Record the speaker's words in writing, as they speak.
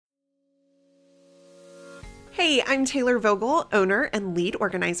Hey, I'm Taylor Vogel, owner and lead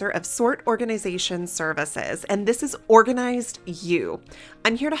organizer of Sort Organization Services, and this is Organized You.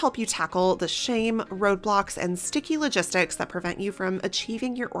 I'm here to help you tackle the shame, roadblocks, and sticky logistics that prevent you from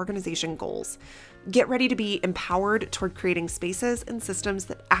achieving your organization goals. Get ready to be empowered toward creating spaces and systems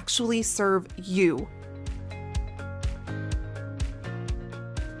that actually serve you.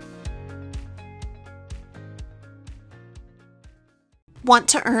 Want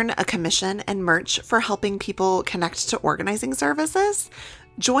to earn a commission and merch for helping people connect to organizing services?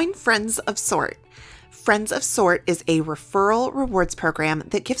 Join Friends of Sort. Friends of Sort is a referral rewards program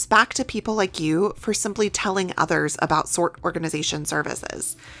that gives back to people like you for simply telling others about Sort Organization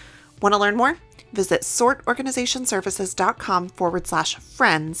Services. Want to learn more? Visit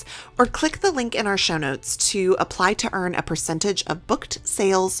sortorganizationservices.com/friends or click the link in our show notes to apply to earn a percentage of booked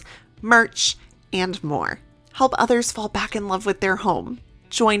sales, merch, and more. Help others fall back in love with their home.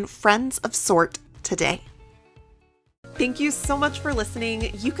 Join Friends of Sort today. Thank you so much for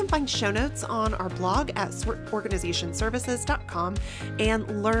listening. You can find show notes on our blog at sortorganizationservices.com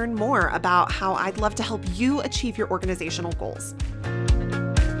and learn more about how I'd love to help you achieve your organizational goals.